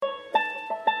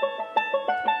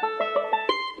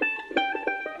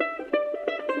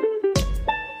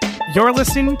You're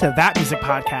listening to That Music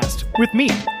Podcast with me,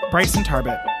 Bryson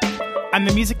Tarbett. I'm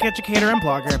the music educator and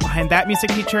blogger behind That Music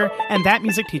Teacher and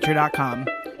ThatMusicTeacher.com.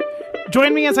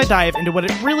 Join me as I dive into what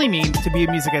it really means to be a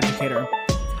music educator.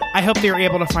 I hope that you're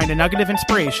able to find a nugget of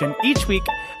inspiration each week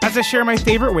as I share my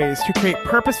favorite ways to create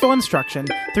purposeful instruction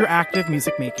through active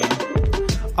music making.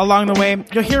 Along the way,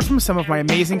 you'll hear from some of my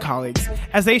amazing colleagues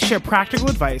as they share practical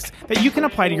advice that you can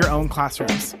apply to your own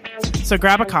classrooms. So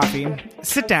grab a coffee,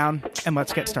 sit down, and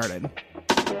let's get started.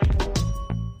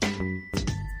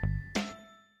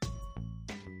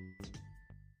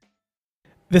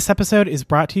 This episode is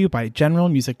brought to you by General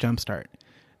Music Jumpstart.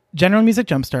 General Music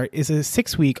Jumpstart is a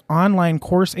 6-week online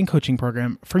course and coaching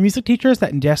program for music teachers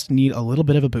that just need a little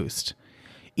bit of a boost.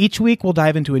 Each week, we'll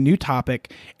dive into a new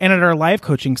topic, and at our live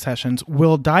coaching sessions,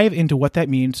 we'll dive into what that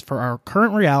means for our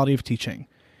current reality of teaching.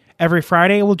 Every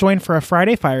Friday, we'll join for a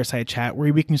Friday fireside chat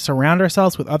where we can surround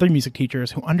ourselves with other music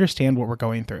teachers who understand what we're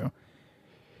going through.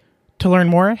 To learn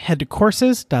more, head to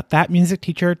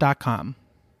courses.thatmusicteacher.com.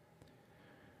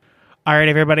 All right,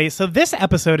 everybody. So this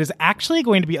episode is actually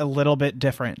going to be a little bit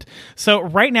different. So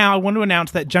right now, I want to announce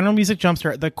that General Music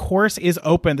Jumpstart, the course is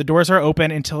open. The doors are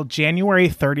open until January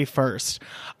 31st.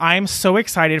 I'm so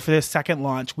excited for this second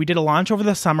launch. We did a launch over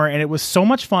the summer, and it was so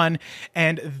much fun.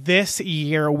 And this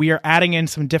year, we are adding in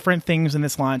some different things in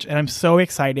this launch, and I'm so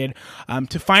excited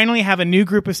to finally have a new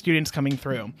group of students coming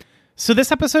through. So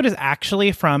this episode is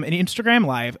actually from an Instagram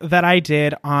Live that I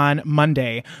did on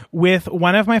Monday with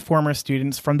one of my former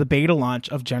students from the beta launch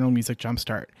of General Music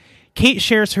Jumpstart. Kate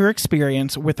shares her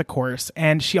experience with the course,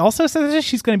 and she also says that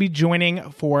she's going to be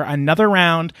joining for another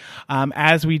round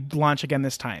as we launch again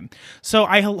this time. So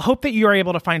I hope that you are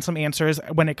able to find some answers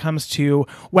when it comes to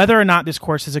whether or not this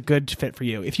course is a good fit for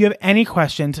you. If you have any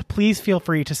questions, please feel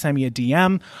free to send me a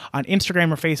DM on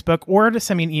Instagram or Facebook, or to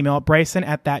send me an email at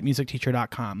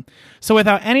bryson@thatmusicteacher.com. So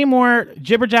without any more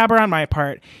jibber jabber on my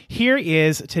part, here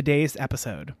is today's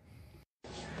episode.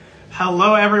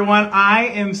 Hello, everyone. I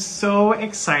am so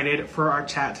excited for our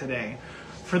chat today.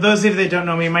 For those of you that don't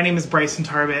know me, my name is Bryson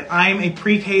Tarbett. I'm a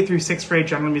pre-K through 6th grade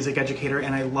general music educator,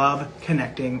 and I love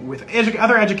connecting with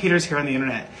other educators here on the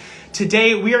internet.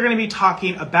 Today, we are going to be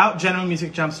talking about General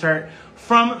Music Jumpstart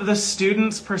from the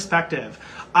student's perspective.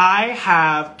 I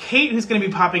have Kate, who's going to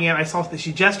be popping in. I saw that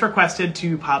she just requested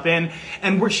to pop in,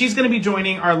 and she's going to be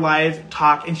joining our live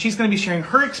talk, and she's going to be sharing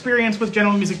her experience with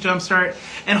General Music Jumpstart,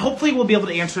 and hopefully we'll be able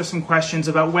to answer some questions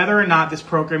about whether or not this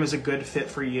program is a good fit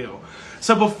for you.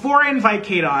 So before I invite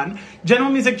Kate on,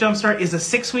 General Music Jumpstart is a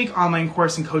 6-week online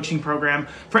course and coaching program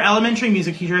for elementary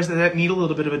music teachers that need a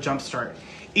little bit of a jumpstart.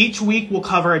 Each week, we'll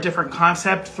cover a different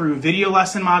concept through video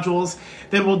lesson modules.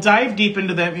 Then we'll dive deep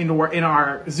into them in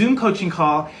our Zoom coaching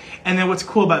call. And then what's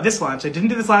cool about this launch, I didn't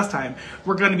do this last time,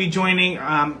 we're going to be joining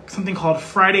something called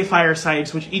Friday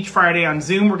Firesides, which each Friday on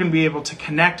Zoom, we're going to be able to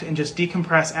connect and just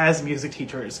decompress as music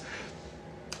teachers.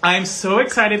 I'm so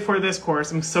excited for this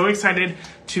course. I'm so excited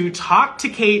to talk to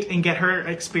Kate and get her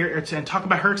experience and talk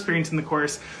about her experience in the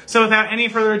course. So without any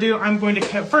further ado, I'm going to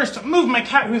first move my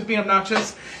cat who's being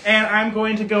obnoxious, and I'm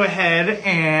going to go ahead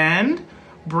and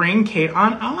bring Kate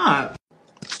on up.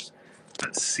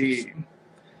 Let's see.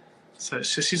 So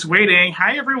she's waiting.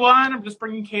 Hi, everyone. I'm just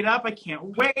bringing Kate up. I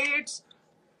can't wait.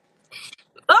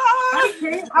 Hi,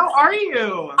 Kate. How are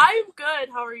you? I'm good.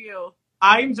 How are you?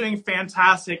 I'm doing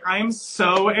fantastic. I am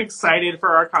so excited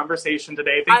for our conversation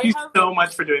today. Thank you so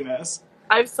much for doing this.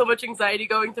 I have so much anxiety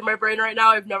going through my brain right now.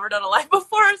 I've never done a live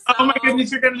before. So. Oh my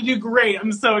goodness, you're going to do great.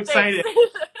 I'm so excited.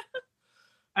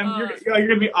 You're going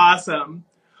to be awesome.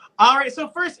 All right, so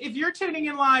first, if you're tuning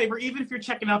in live, or even if you're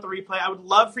checking out the replay, I would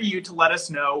love for you to let us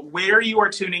know where you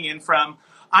are tuning in from.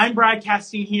 I'm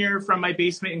broadcasting here from my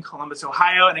basement in Columbus,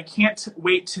 Ohio, and I can't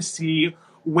wait to see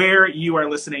where you are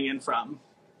listening in from.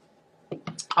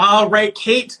 All right,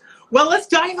 Kate. Well, let's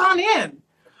dive on in.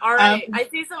 All right. I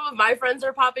see some of my friends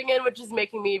are popping in, which is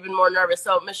making me even more nervous.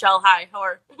 So, Michelle, hi. How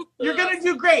are you? You're going to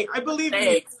do great. I believe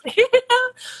in you.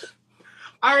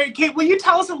 All right, Kate, will you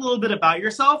tell us a little bit about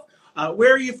yourself?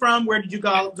 Where are you from? Where did you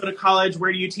go to college?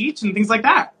 Where do you teach? And things like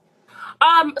that.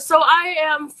 So I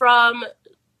am from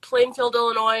Plainfield,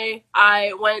 Illinois.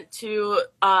 I went to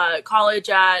college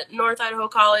at North Idaho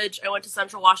College. I went to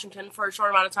Central Washington for a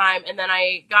short amount of time, and then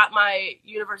I got my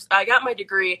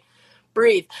degree.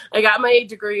 I got my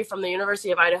degree from the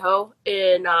University of Idaho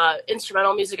in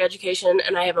instrumental music education,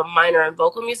 and I have a minor in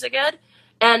vocal music ed.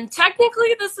 And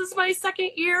technically, this is my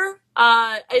second year.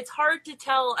 It's hard to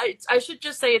tell. I should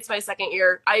just say it's my second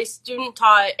year. I student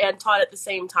taught and taught at the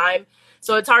same time,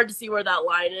 so it's hard to see where that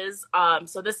line is.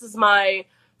 So this is my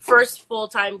first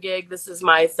full-time gig. This is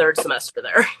my third semester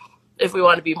there, if we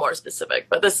want to be more specific.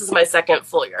 But this is my second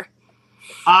full year.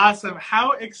 Awesome.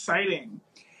 How exciting.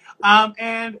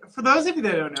 And for those of you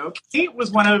that don't know, Kate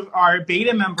was one of our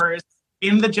beta members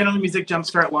in the General Music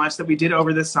Jumpstart launch that we did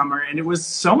over this summer. And it was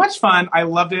so much fun. I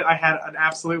loved it. I had an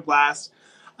absolute blast.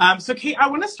 So Kate, I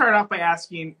want to start off by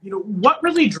asking, what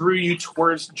really drew you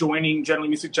towards joining General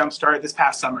Music Jumpstart this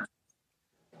past summer?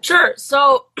 Sure.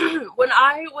 So when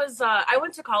I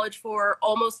went to college for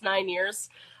almost 9 years.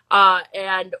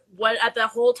 And when at the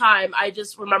whole time, I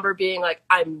just remember being like,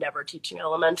 I'm never teaching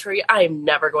elementary. I'm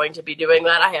never going to be doing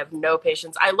that. I have no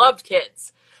patience. I loved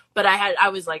kids, but I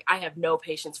was like, I have no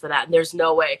patience for that. And there's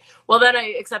no way. Well, then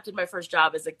I accepted my first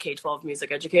job as a K-12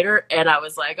 music educator. And I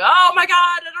was like, oh my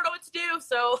God, I don't know what to do.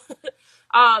 So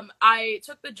I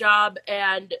took the job,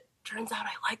 and turns out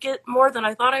I like it more than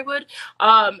I thought I would.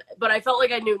 But I felt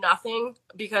like I knew nothing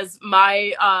because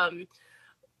my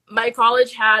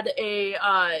college had a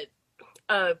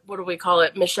what do we call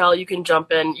it? Michelle, you can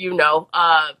jump in.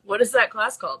 What is that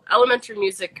class called? Elementary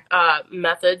music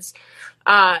methods.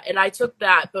 And I took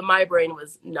that, but my brain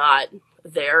was not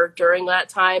there during that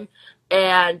time.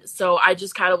 And so I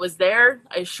just kind of was there.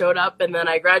 I showed up, and then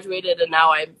I graduated, and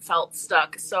now I felt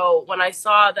stuck. So when I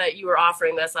saw that you were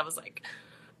offering this, I was like,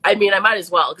 I mean, I might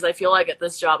as well, because I feel like at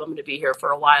this job I'm going to be here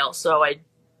for a while. So I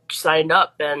signed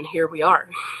up, and here we are.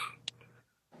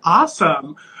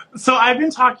 Awesome. So I've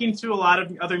been talking to a lot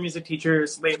of other music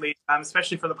teachers lately,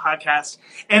 especially for the podcast,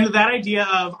 and that idea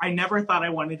of I never thought I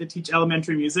wanted to teach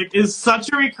elementary music is such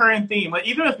a recurrent theme. Like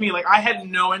even with me, like I had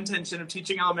no intention of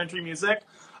teaching elementary music,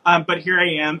 but here I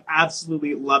am,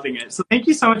 absolutely loving it. So thank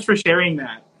you so much for sharing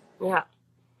that. Yeah.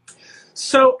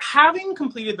 So having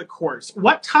completed the course,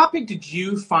 what topic did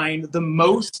you find the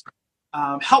most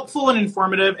helpful and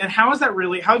informative, and how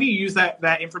do you use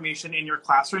that information in your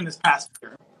classroom this past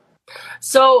year?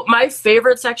 So my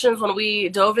favorite sections when we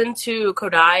dove into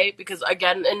Kodály, because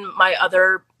again, in my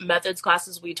other methods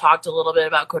classes, we talked a little bit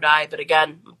about Kodály, but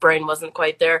again, brain wasn't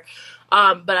quite there.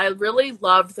 But I really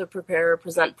loved the prepare,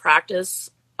 present,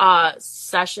 practice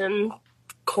session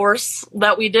course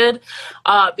that we did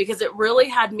because it really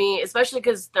had me, especially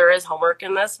because there is homework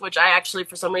in this, which I actually,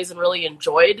 for some reason, really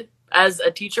enjoyed as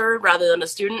a teacher rather than a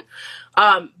student.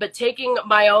 But taking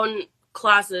my own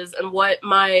classes and what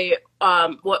my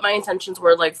intentions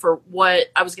were like for what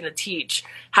I was going to teach,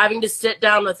 having to sit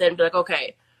down with it and be like,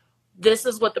 okay, this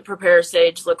is what the prepare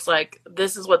stage looks like,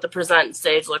 this is what the present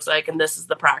stage looks like, and this is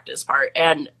the practice part.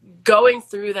 And going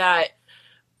through that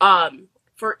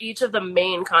for each of the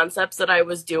main concepts that I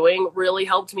was doing really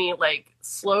helped me like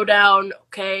slow down.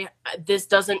 Okay, this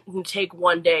doesn't take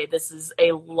one day. This is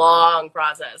a long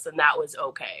process, and that was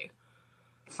okay.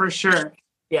 For sure.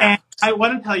 Yeah. And I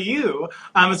want to tell you,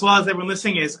 as well as everyone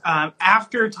listening, is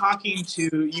after talking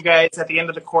to you guys at the end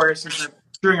of the course and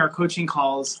during our coaching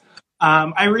calls,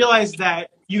 I realized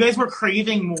that you guys were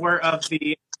craving more of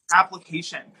the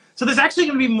application. So there's actually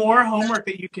going to be more homework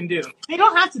that you can do. You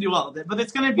don't have to do all of it, but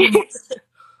it's going to be more.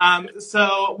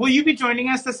 So will you be joining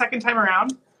us the second time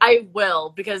around? I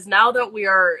will, because now that we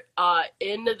are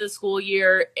into the school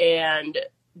year and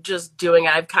just doing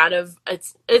it, I've kind of,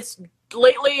 it's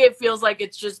lately it feels like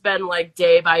it's just been like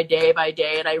day by day by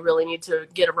day, and I really need to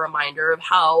get a reminder of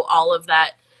how all of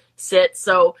that sits.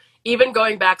 So even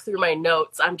going back through my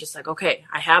notes, I'm just like, okay,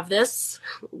 I have this.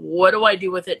 What do I do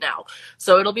with it now?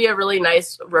 So it'll be a really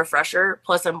nice refresher.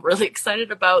 Plus, I'm really excited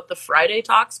about the Friday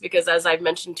talks because, as I've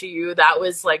mentioned to you, that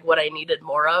was like what I needed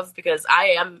more of because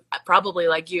I am probably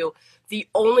like you, the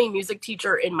only music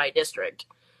teacher in my district.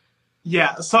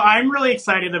 Yeah, so I'm really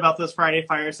excited about those Friday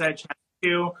fireside chats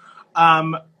too.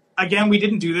 Again, we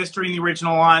didn't do this during the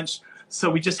original launch. So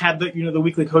we just had the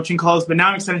weekly coaching calls, but now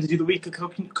I'm excited to do the weekly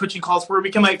coaching calls where we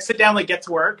can like sit down, like get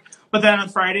to work. But then on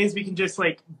Fridays, we can just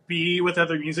like be with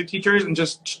other music teachers and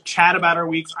just chat about our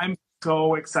weeks. I'm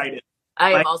so excited.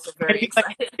 I am also very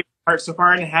excited. Part so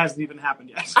far, and it hasn't even happened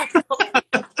yet.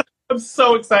 I'm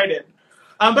so excited.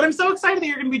 But I'm so excited that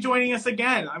you're going to be joining us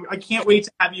again. I can't wait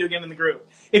to have you again in the group.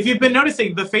 If you've been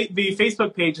noticing, the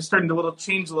Facebook page is starting to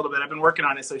change a little bit. I've been working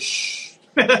on it, so shh.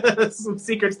 Some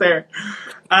secrets there.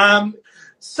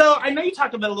 So I know you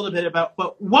talked about a little bit about,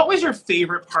 but what was your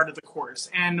favorite part of the course,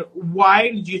 and why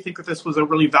did you think that this was a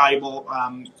really valuable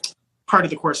part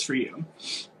of the course for you?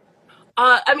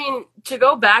 I mean, to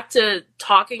go back to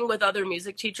talking with other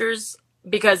music teachers,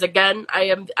 because again,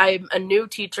 I'm a new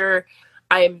teacher.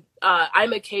 I'm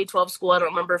a K-12 school. I don't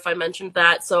remember if I mentioned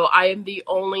that. So I am the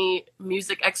only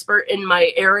music expert in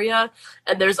my area,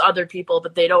 and there's other people,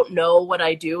 but they don't know what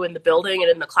I do in the building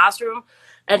and in the classroom.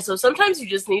 And so sometimes you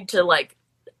just need to like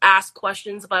ask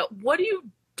questions about what do you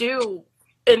do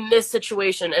in this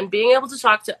situation, and being able to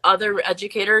talk to other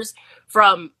educators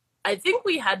from I think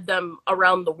we had them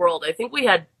around the world. I think we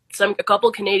had a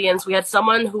couple Canadians. We had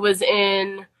someone who was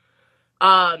in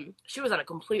she was on a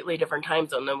completely different time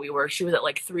zone than we were. She was at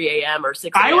like 3 a.m. or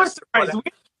 6 I a.m. was surprised. We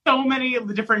had so many of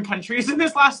the different countries in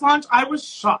this last launch. I was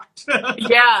shocked.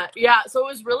 Yeah. So it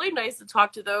was really nice to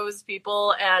talk to those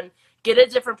people and get a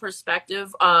different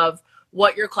perspective of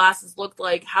what your classes looked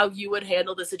like, how you would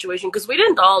handle the situation, because we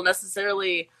didn't all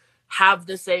necessarily have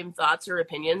the same thoughts or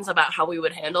opinions about how we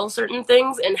would handle certain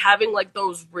things, and having like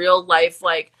those real life,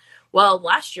 like, well,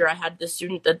 last year I had this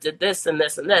student that did this and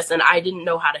this and this, and I didn't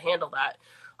know how to handle that.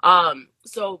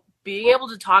 So being able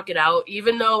to talk it out,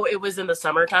 even though it was in the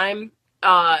summertime,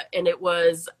 and it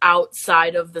was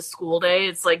outside of the school day,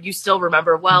 it's like you still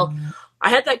remember, well, I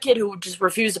had that kid who just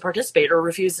refused to participate or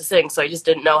refused to sing, so I just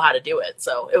didn't know how to do it.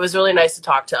 So it was really nice to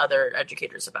talk to other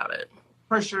educators about it.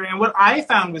 For sure. And what I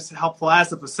found was helpful as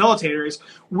the facilitators,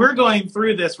 we're going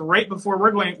through this right before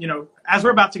we're going, as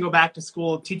we're about to go back to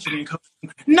school teaching and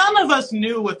coaching. None of us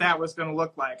knew what that was going to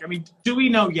look like. I mean, do we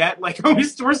know yet? Like, we're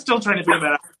still trying to figure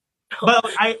that out. But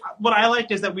what I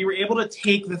liked is that we were able to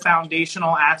take the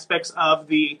foundational aspects of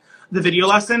the video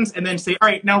lessons and then say, all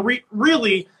right, now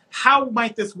really, how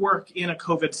might this work in a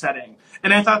COVID setting?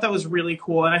 And I thought that was really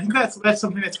cool. And I think that's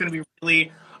something that's going to be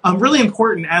really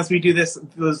important as we do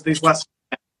these lessons.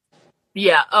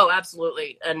 Yeah. Oh,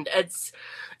 absolutely. And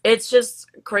it's just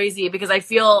crazy because I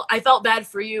felt bad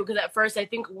for you because at first I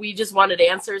think we just wanted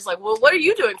answers like, well, what are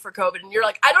you doing for COVID? And you're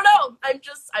like, I don't know.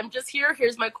 I'm just here.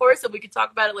 Here's my course, and we could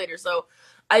talk about it later. So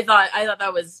I thought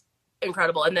that was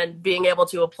incredible. And then being able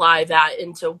to apply that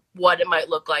into what it might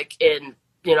look like in,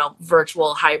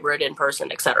 virtual, hybrid, in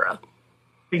person, etc.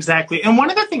 Exactly. And one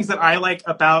of the things that I like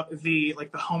about the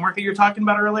homework that you're talking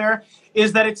about earlier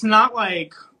is that it's not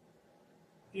like,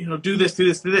 do this.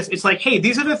 It's like, hey,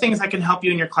 these are the things that can help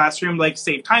you in your classroom, like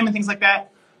save time and things like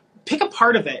that. Pick a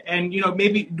part of it and,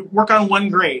 maybe work on one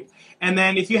grade. And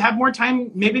then if you have more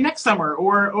time, maybe next summer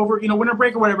or over, winter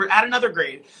break or whatever, add another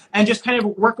grade and just kind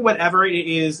of work whatever it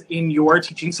is in your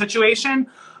teaching situation.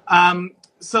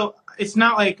 So it's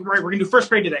not like, right, we're going to do first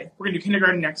grade today. We're going to do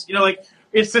kindergarten next.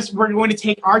 It's just, we're going to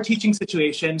take our teaching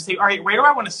situation, say, all right, where do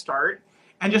I want to start?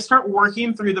 And just start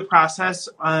working through the process,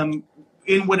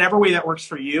 in whatever way that works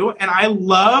for you. And I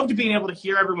loved being able to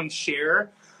hear everyone share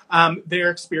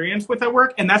their experience with their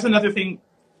work. And that's another thing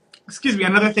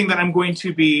that I'm going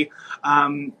to be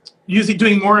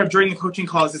doing more of during the coaching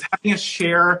calls is having us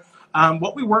share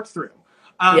what we work through.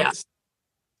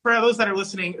 For those that are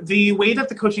listening, the way that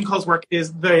the coaching calls work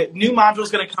is the new module is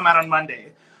going to come out on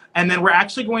Monday. And then we're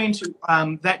actually going to,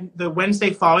 the Wednesday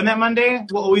following that Monday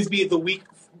will always be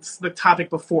the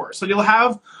topic before. So you'll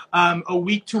have a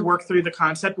week to work through the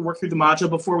concept, work through the module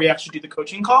before we actually do the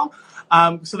coaching call.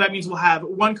 So that means we'll have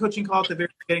one coaching call at the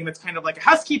very beginning that's kind of like a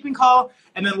housekeeping call,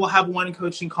 and then we'll have one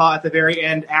coaching call at the very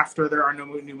end after there are no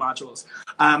new modules.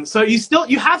 So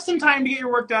you have some time to get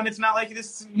your work done. It's not like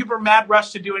this super mad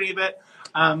rush to do any of it.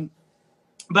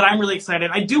 But I'm really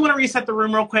excited. I do want to reset the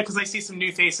room real quick because I see some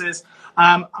new faces.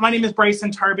 My name is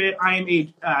Bryson Tarbett. I am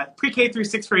a pre-K through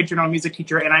sixth grade general music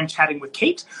teacher, and I'm chatting with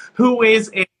Kate, who is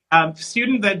a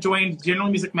student that joined General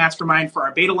Music Mastermind for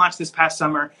our beta launch this past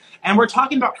summer. And we're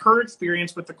talking about her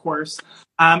experience with the course.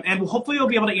 And hopefully you'll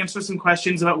be able to answer some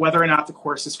questions about whether or not the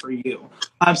course is for you.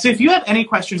 So if you have any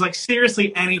questions, like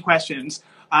seriously any questions,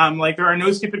 like there are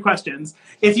no stupid questions,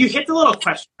 if you hit the little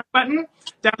question button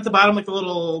down at the bottom, like the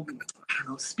little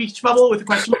speech bubble with a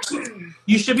question,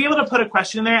 you should be able to put a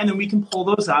question in there, and then we can pull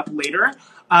those up later.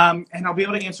 And I'll be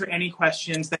able to answer any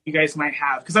questions that you guys might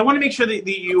have, because I want to make sure that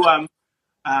you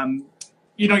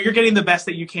you're getting the best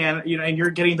that you can, and you're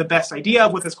getting the best idea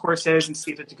of what this course is and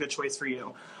see if it's a good choice for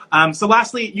you. So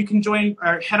lastly, you can join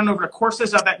or head on over to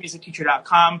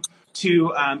courses.thatmusicteacher.com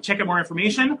to check out more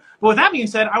information. But with that being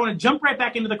said, I want to jump right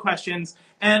back into the questions,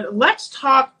 and let's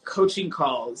talk coaching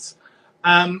calls.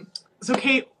 So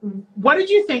Kate, what did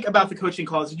you think about the coaching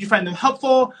calls? Did you find them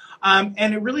helpful?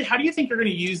 And really, how do you think you're going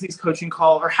to use these coaching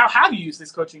calls, or how have you used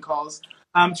these coaching calls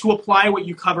to apply what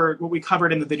we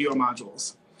covered in the video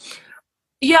modules?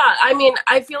 Yeah, I mean,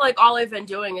 I feel like all I've been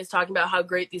doing is talking about how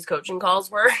great these coaching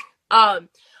calls were.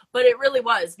 But it really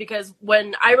was, because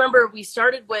when I remember we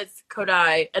started with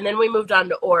Kodály and then we moved on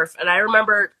to ORF, and I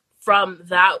remember from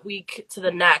that week to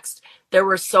the next, there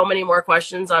were so many more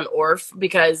questions on ORF,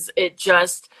 because it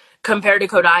just, compared to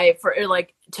Kodály,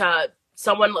 to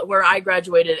someone where I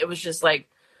graduated, it was just like,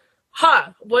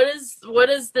 what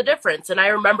is the difference? And I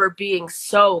remember being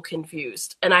so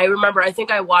confused. And I think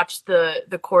I watched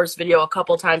the course video a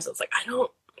couple times. I was like,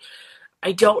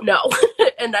 I don't know.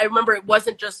 And I remember it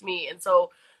wasn't just me. And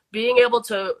so being able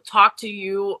to talk to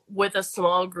you with a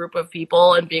small group of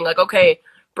people and being like, okay,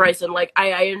 Bryson, like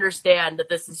I understand that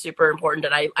this is super important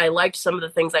and I liked some of the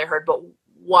things I heard, but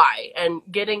why? And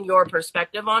getting your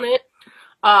perspective on it.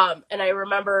 And I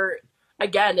remember,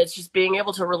 again, it's just being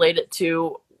able to relate it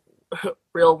to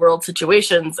real world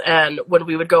situations. And when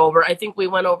we would go over, I think we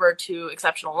went over to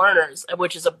exceptional learners,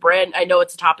 which is I know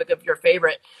it's a topic of your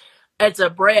favorite. It's a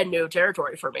brand new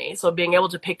territory for me. So being able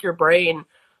to pick your brain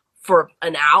for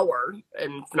an hour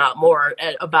and not more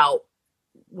about,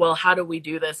 well, how do we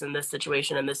do this in this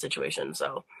situation, in this situation?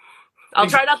 So I'll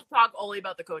try not to talk only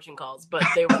about the coaching calls, but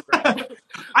they were great.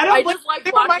 I just like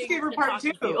they were my favorite part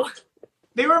too.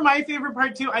 They were my favorite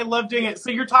part too. I love doing it. So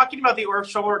you're talking about the Orff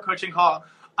Schobler coaching call.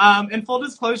 In full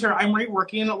disclosure, I'm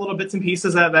reworking a little bits and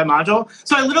pieces of that module.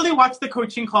 So I literally watched the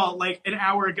coaching call like an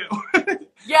hour ago.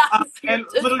 Yeah, and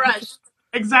it's fresh.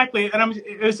 Exactly. And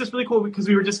it was just really cool because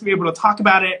we were just able to talk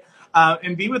about it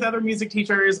and be with other music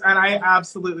teachers. And I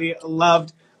absolutely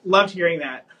loved hearing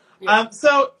that. Yeah.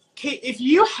 So Kate, if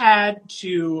you had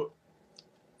to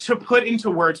put into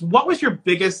words, what was your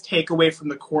biggest takeaway from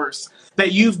the course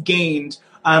that you've gained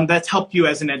that's helped you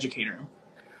as an educator?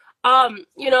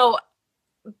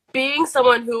 Being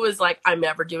someone who was like, I'm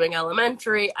never doing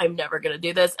elementary, I'm never going to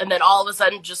do this. And then all of a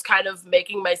sudden just kind of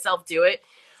making myself do it.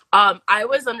 I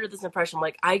was under this impression,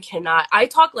 like, I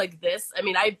talk like this. I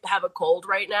mean, I have a cold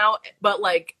right now, but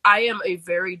like, I am a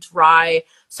very dry,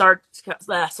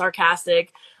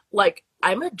 sarcastic, like,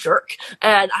 I'm a jerk.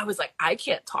 And I was like, I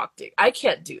can't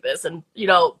do this. And,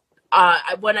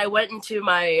 when I went into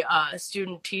my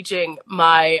student teaching,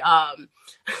 my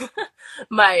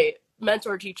my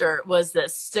mentor teacher was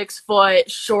this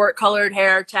 6-foot, short colored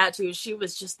hair, tattoo. She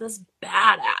was just this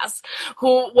badass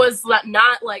who was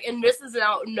not like, and this is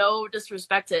no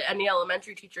disrespect to any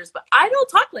elementary teachers, but I don't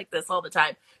talk like this all the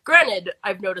time. Granted,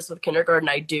 I've noticed with kindergarten,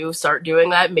 I do start doing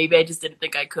that. Maybe I just didn't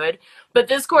think I could, but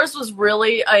this course was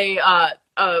really a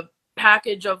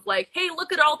package of like, hey,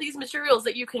 look at all these materials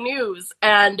that you can use.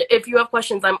 And if you have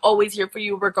questions, I'm always here for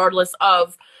you, regardless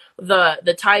of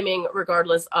the timing,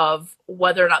 regardless of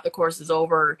whether or not the course is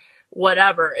over,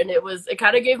 whatever. And it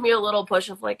kind of gave me a little push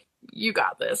of like, you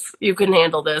got this, you can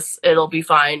handle this, it'll be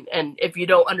fine. And if you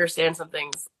don't understand some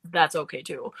things, that's okay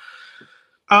too.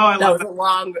 Oh, that was a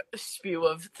long spew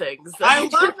of things. I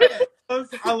love it.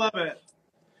 I love it.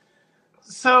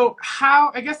 So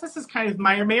I guess this is kind of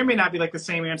may or may not be like the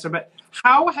same answer, but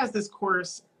how has this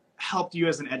course helped you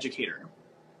as an educator?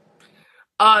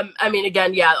 I mean,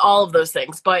 again, yeah, all of those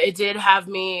things, but it did have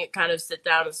me kind of sit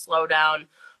down and slow down,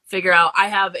 figure out. I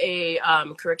have a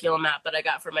curriculum map that I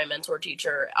got from my mentor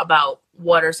teacher about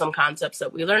what are some concepts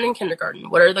that we learn in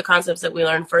kindergarten, what are the concepts that we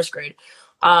learn in first grade,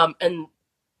 and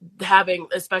having,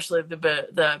 especially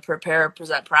the prepare,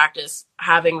 present, practice,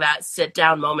 having that sit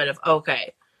down moment of,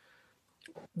 okay,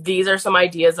 these are some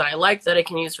ideas that I like that I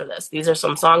can use for this. These are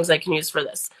some songs I can use for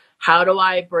this. How do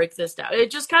I break this down?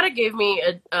 It just kind of gave me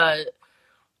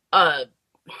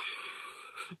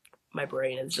my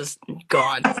brain is just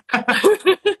gone.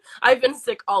 I've been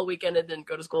sick all weekend and didn't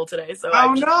go to school today, so I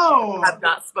have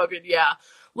not spoken. Yeah,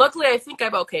 luckily I think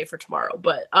I'm okay for tomorrow.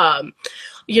 But having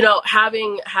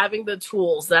the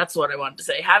tools, that's what I wanted to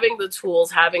say. Having the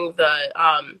tools, having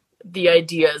the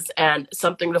ideas and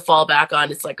something to fall back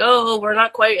on. It's like, oh, we're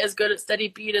not quite as good at steady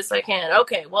beat as I can.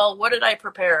 Okay, well, what did I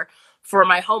prepare for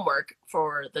my homework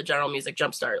for the General Music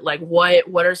Jumpstart? Like,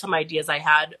 what are some ideas I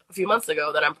had a few months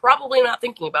ago that I'm probably not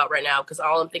thinking about right now, because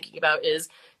all I'm thinking about is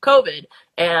COVID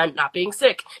and not being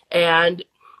sick and,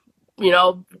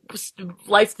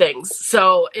 life things.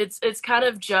 So it's kind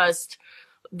of just,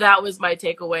 that was my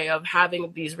takeaway of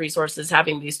having these resources,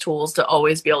 having these tools to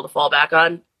always be able to fall back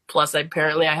on. Plus,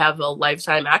 apparently I have a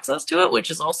lifetime access to it, which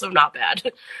is also not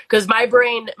bad, because my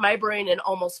brain in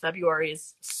almost February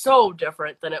is so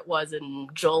different than it was in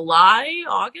July,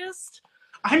 August.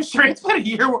 I'm sure it's been a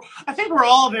year. I think we're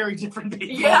all very different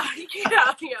people. Yeah.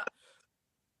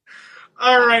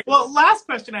 All right. Well, last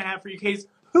question I have for you, Case.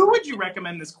 Who would you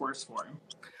recommend this course for?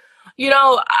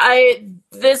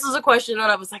 This is a question that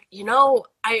I was like,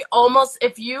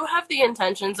 if you have the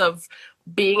intentions of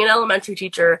being an elementary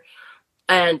teacher,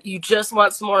 and you just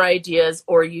want some more ideas,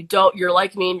 or you're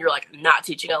like me and you're like, I'm not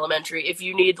teaching elementary. If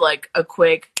you need like a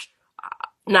quick,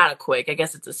 not a quick, I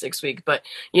guess it's a 6-week, but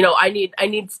I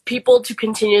need people to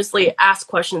continuously ask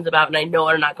questions about, and I know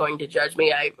are not going to judge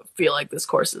me. I feel like this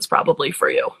course is probably for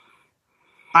you.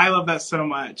 I love that so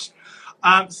much.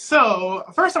 So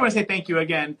first I want to say thank you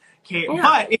again, Kate. Yeah.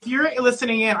 But if you're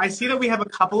listening in, I see that we have a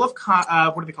couple of,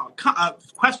 what do they call it?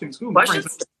 Questions. Ooh,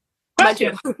 questions?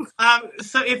 Mention. question.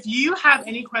 So if you have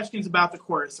any questions about the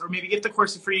course, or maybe if the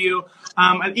course is for you,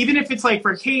 even if it's like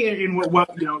for Kate and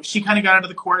what she kind of got out of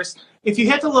the course, if you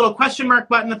hit the little question mark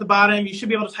button at the bottom, you should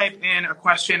be able to type in a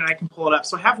question and I can pull it up.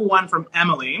 So I have one from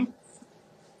Emily.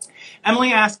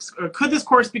 Emily asks, could this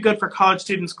course be good for college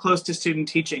students close to student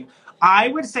teaching? I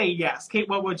would say yes. Kate,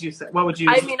 what would you say? What would you?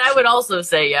 I mean, I would also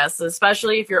say yes,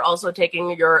 especially if you're also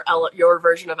taking your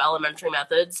version of elementary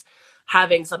methods,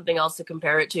 having something else to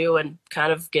compare it to, and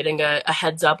kind of getting a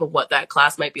heads up of what that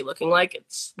class might be looking like.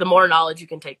 It's the more knowledge you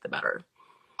can take, the better.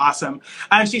 Awesome.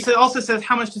 She also says,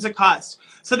 how much does it cost?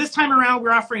 So this time around, we're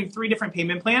offering 3 different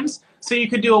payment plans. So you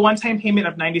could do a one-time payment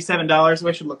of $97. Oh,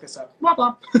 I should look this up. Blah,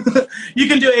 blah. You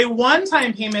can do a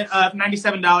one-time payment of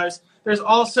 $97. There's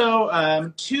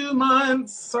also 2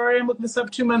 months. Sorry, I'm looking this up.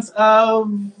 2 months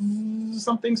of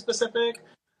something specific.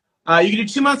 You can do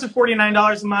 2 months of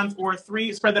 $49 a month, or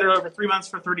spread that over 3 months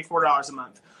for $34 a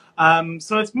month.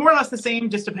 So it's more or less the same,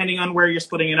 just depending on where you're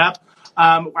splitting it up.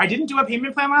 I didn't do a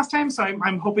payment plan last time, so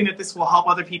I'm hoping that this will help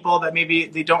other people that maybe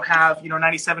they don't have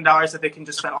 $97 that they can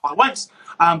just spend all at once.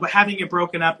 But having it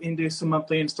broken up into some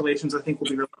monthly installations, I think will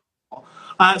be really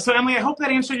helpful. So Emily, I hope that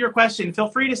answered your question. Feel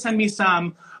free to send me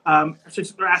some, or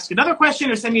ask another question,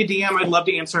 or send me a DM. I'd love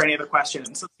to answer any other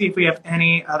questions. Let's see if we have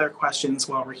any other questions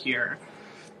while we're here.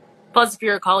 Plus, if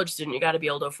you're a college student, you got to be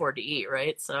able to afford to eat,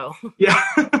 right? So yeah.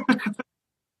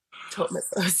 Don't miss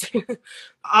those.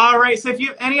 All right. So if you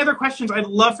have any other questions, I'd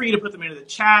love for you to put them into the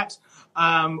chat,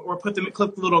 or click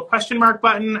the little question mark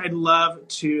button. I'd love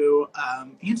to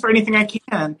answer anything I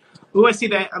can. Ooh, I see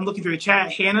that. I'm looking through the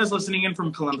chat. Hannah's listening in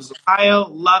from Columbus, Ohio.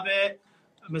 Love it.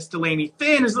 Miss Delaney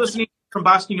Finn is listening from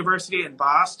Boston University in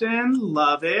Boston.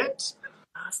 Love it.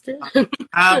 Boston?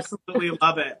 Absolutely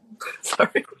love it.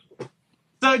 Sorry.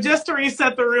 So just to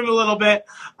reset the room a little bit,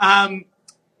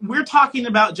 we're talking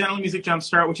about General Music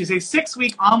Jumpstart, which is a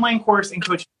 6-week online course and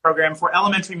coaching program for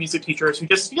elementary music teachers who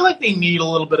just feel like they need a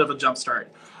little bit of a jumpstart.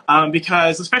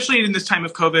 Because especially in this time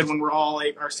of COVID, when we're all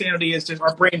like, our sanity is just,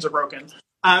 our brains are broken.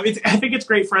 I think it's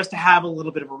great for us to have a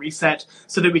little bit of a reset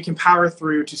so that we can power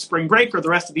through to spring break or the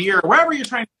rest of the year, or wherever you're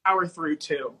trying to power through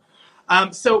to.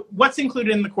 So what's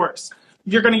included in the course?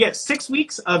 You're going to get 6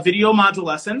 weeks of video module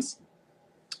lessons.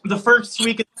 The first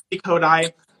week is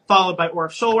Kodai, followed by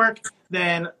Orff Schulwerk,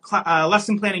 then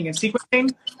lesson planning and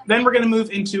sequencing. Then we're going to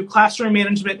move into classroom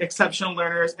management, exceptional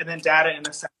learners, and then data and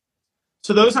assessment.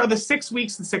 So those are the 6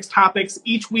 weeks, the 6 topics.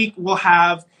 Each week we'll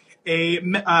have a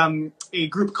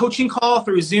group coaching call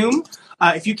through Zoom.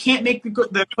 If you can't make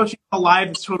the coaching call live,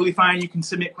 it's totally fine. You can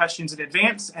submit questions in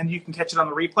advance, and you can catch it on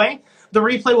the replay. The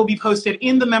replay will be posted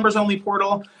in the members-only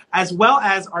portal, as well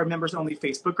as our members-only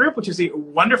Facebook group, which is a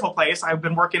wonderful place. I've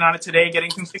been working on it today,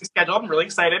 getting some things scheduled. I'm really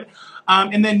excited.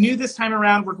 And then new this time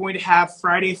around, we're going to have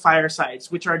Friday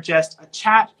Firesides, which are just a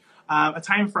chat, a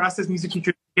time for us as music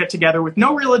teachers to get together with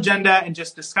no real agenda and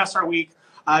just discuss our week.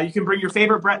 You can bring your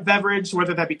favorite beverage,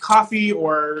 whether that be coffee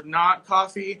or not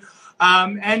coffee,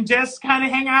 and just kind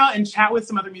of hang out and chat with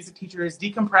some other music teachers,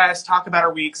 decompress, talk about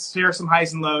our weeks, share some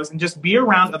highs and lows, and just be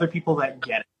around other people that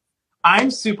get it.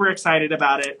 I'm super excited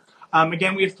about it.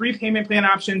 Again, we have 3 payment plan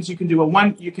options. You can do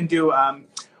 1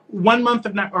 month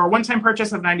of or one-time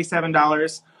purchase of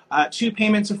 $97, 2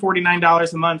 payments of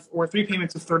 $49 a month, or 3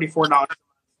 payments of $34.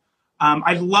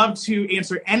 I'd love to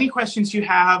answer any questions you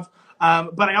have.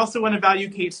 But I also want to value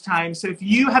Kate's time. So if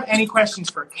you have any questions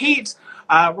for Kate,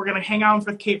 we're going to hang out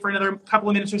with Kate for another couple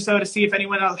of minutes or so to see if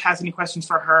anyone else has any questions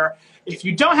for her. If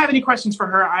you don't have any questions for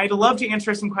her, I'd love to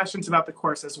answer some questions about the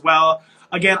course as well.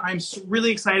 Again, I'm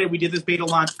really excited. We did this beta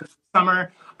launch this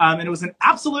summer, and it was an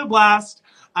absolute blast.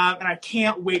 And I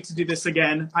can't wait to do this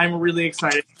again. I'm really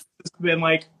excited. It's been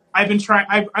like, I've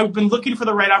been looking for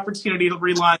the right opportunity to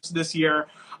relaunch this year.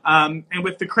 And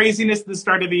with the craziness at the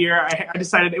start of the year, I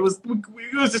decided it was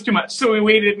just too much. So we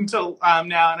waited until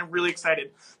now, and I'm really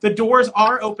excited. The doors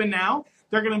are open now.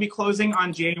 They're going to be closing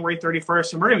on January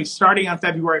 31st, and we're going to be starting on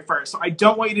February 1st. So I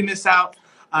don't want you to miss out.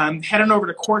 Head on over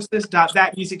to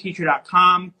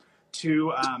courses.thatmusicteacher.com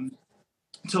to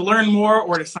learn more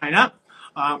or to sign up.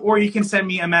 Or you can send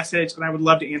me a message, and I would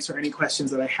love to answer any questions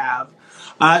that I have.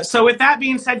 So with that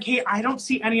being said, Kate, I don't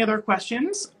see any other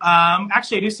questions.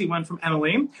 Actually, I do see one from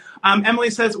Emily. Emily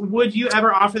says, would you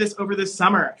ever offer this over this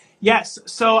summer? Yes.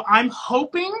 So I'm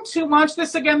hoping to launch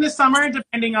this again this summer,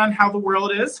 depending on how the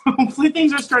world is. Hopefully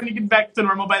things are starting to get back to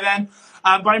normal by then.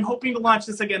 But I'm hoping to launch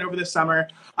this again over this summer,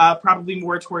 probably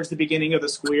more towards the beginning of the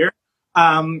school year.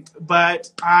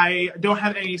 But I don't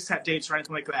have any set dates or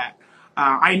anything like that.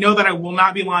 I know that I will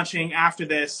not be launching after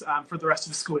this for the rest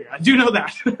of the school year. I do know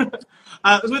that.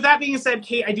 With that being said,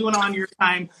 Kate, I do want to honor your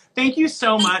time. Thank you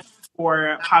so much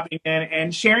for popping in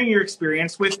and sharing your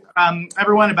experience with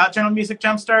everyone about General Music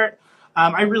Jumpstart.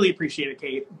 I really appreciate it,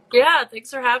 Kate. Yeah, thanks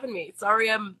for having me.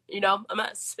 Sorry I'm, a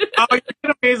mess. Oh,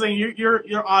 you're amazing.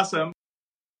 You're awesome.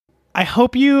 I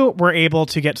hope you were able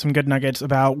to get some good nuggets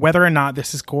about whether or not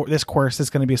this course is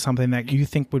going to be something that you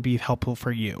think would be helpful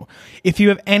for you. If you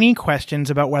have any questions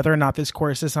about whether or not this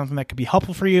course is something that could be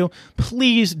helpful for you,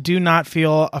 please do not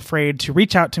feel afraid to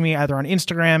reach out to me either on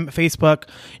Instagram, Facebook.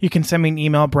 You can send me an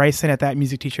email,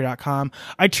 Bryson@thatmusicteacher.com.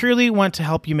 I truly want to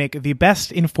help you make the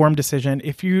best informed decision.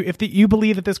 If you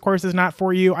believe that this course is not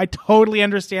for you, I totally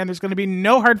understand. There's going to be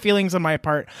no hard feelings on my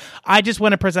part. I just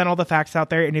want to present all the facts out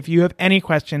there. And if you have any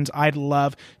questions, I'd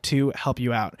love to help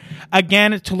you out.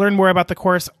 Again, to learn more about the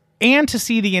course and to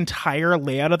see the entire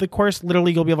layout of the course,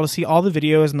 literally you'll be able to see all the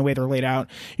videos and the way they're laid out.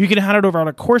 You can head over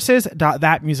to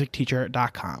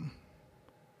courses.thatmusicteacher.com.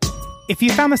 If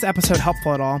you found this episode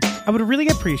helpful at all, I would really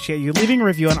appreciate you leaving a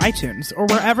review on iTunes or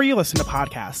wherever you listen to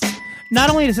podcasts.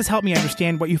 Not only does this help me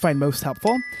understand what you find most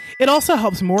helpful, it also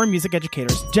helps more music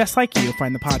educators just like you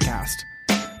find the podcast.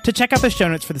 To check out the show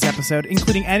notes for this episode,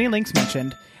 including any links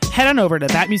mentioned, head on over to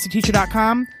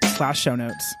thatmusicteacher.com/show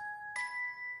notes.